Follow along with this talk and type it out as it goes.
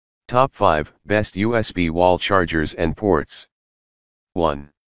Top 5 Best USB Wall Chargers and Ports. 1.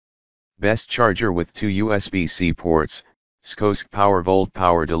 Best charger with 2 USB-C ports, SCOSCHE Powervolt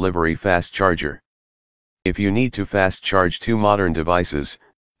Power Delivery Fast Charger. If you need to fast charge 2 modern devices,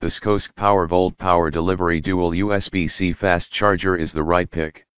 the SCOSCHE Powervolt Power Delivery Dual USB-C Fast Charger is the right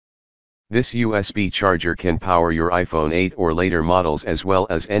pick. This USB charger can power your iPhone 8 or later models as well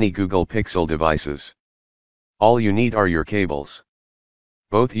as any Google Pixel devices. All you need are your cables.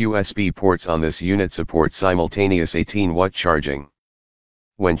 Both USB ports on this unit support simultaneous 18-watt charging.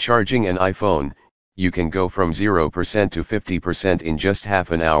 When charging an iPhone, you can go from 0% to 50% in just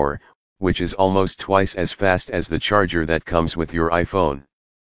half an hour, which is almost twice as fast as the charger that comes with your iPhone.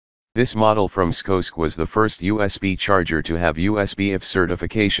 This model from SCOSCHE was the first USB charger to have USB-IF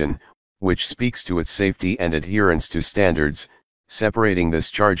certification, which speaks to its safety and adherence to standards, separating this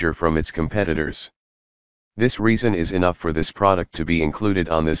charger from its competitors. This reason is enough for this product to be included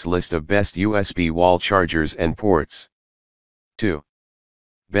on this list of best USB wall chargers and ports. 2.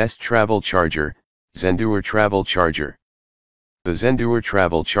 Best Travel Charger, Zendure Travel Charger. The Zendure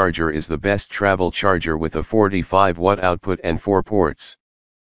Travel Charger is the best travel charger with a 45-watt output and 4 ports.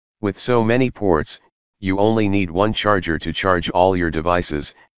 With so many ports, you only need one charger to charge all your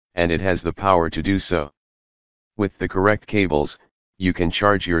devices, and it has the power to do so. With the correct cables, you can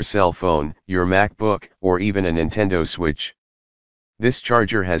charge your cell phone, your MacBook, or even a Nintendo Switch. This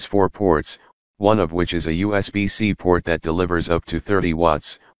charger has 4 ports, one of which is a USB-C port that delivers up to 30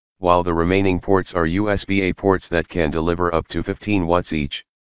 watts, while the remaining ports are USB-A ports that can deliver up to 15 watts each.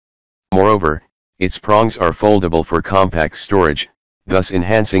 Moreover, its prongs are foldable for compact storage, thus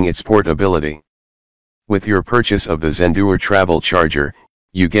enhancing its portability. With your purchase of the Zendure Travel Charger,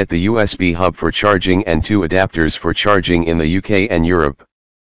 you get the USB hub for charging and 2 adapters for charging in the UK and Europe.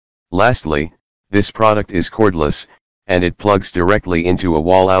 Lastly, this product is cordless, and it plugs directly into a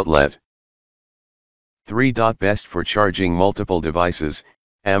wall outlet. 3. Best for charging multiple devices,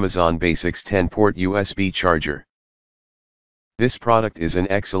 Amazon Basics 10-port USB charger. This product is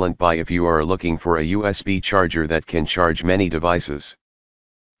an excellent buy if you are looking for a USB charger that can charge many devices.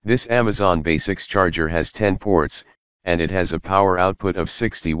 This Amazon Basics charger has 10 ports, and it has a power output of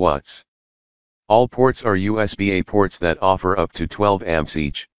 60 watts. All ports are USB-A ports that offer up to 12 amps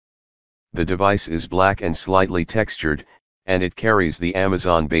each. The device is black and slightly textured, and it carries the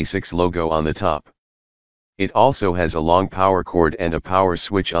Amazon Basics logo on the top. It also has a long power cord and a power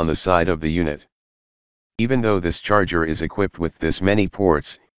switch on the side of the unit. Even though this charger is equipped with this many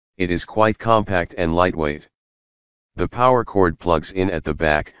ports, it is quite compact and lightweight. The power cord plugs in at the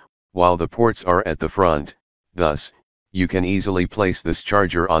back, while the ports are at the front, thus, you can easily place this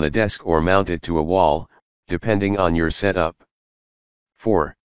charger on a desk or mount it to a wall, depending on your setup.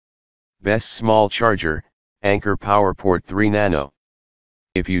 4. Best Small Charger, Anker PowerPort 3 Nano.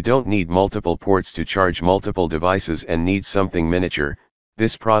 If you don't need multiple ports to charge multiple devices and need something miniature,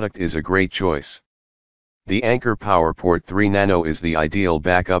 this product is a great choice. The Anker PowerPort 3 Nano is the ideal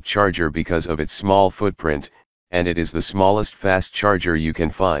backup charger because of its small footprint, and it is the smallest fast charger you can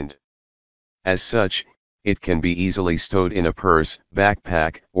find. As such, it can be easily stowed in a purse,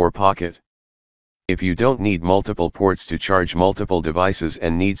 backpack, or pocket. If you don't need multiple ports to charge multiple devices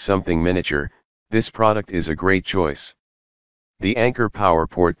and need something miniature, this product is a great choice. The Anker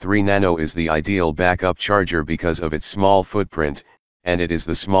PowerPort 3 Nano is the ideal backup charger because of its small footprint, and it is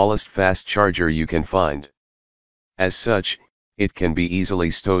the smallest fast charger you can find. As such, it can be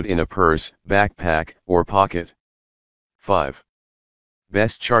easily stowed in a purse, backpack, or pocket. 5.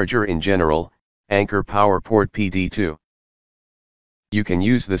 Best Charger in General, Anker PowerPort PD2. You can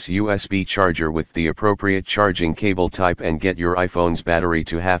use this USB charger with the appropriate charging cable type and get your iPhone's battery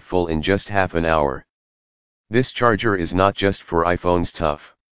to half full in just half an hour. This charger is not just for iPhones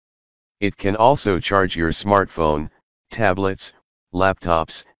tough. It can also charge your smartphone, tablets,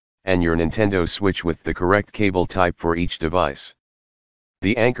 laptops, and your Nintendo Switch with the correct cable type for each device.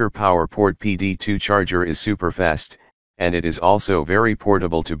 The Anker PowerPort PD2 charger is super fast, and it is also very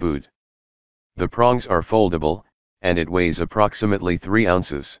portable to boot. The prongs are foldable, and it weighs approximately 3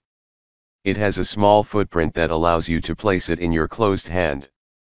 ounces. It has a small footprint that allows you to place it in your closed hand.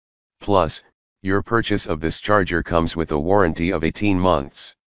 Plus, your purchase of this charger comes with a warranty of 18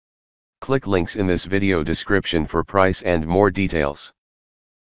 months. Click links in this video description for price and more details.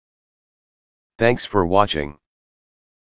 Thanks for watching.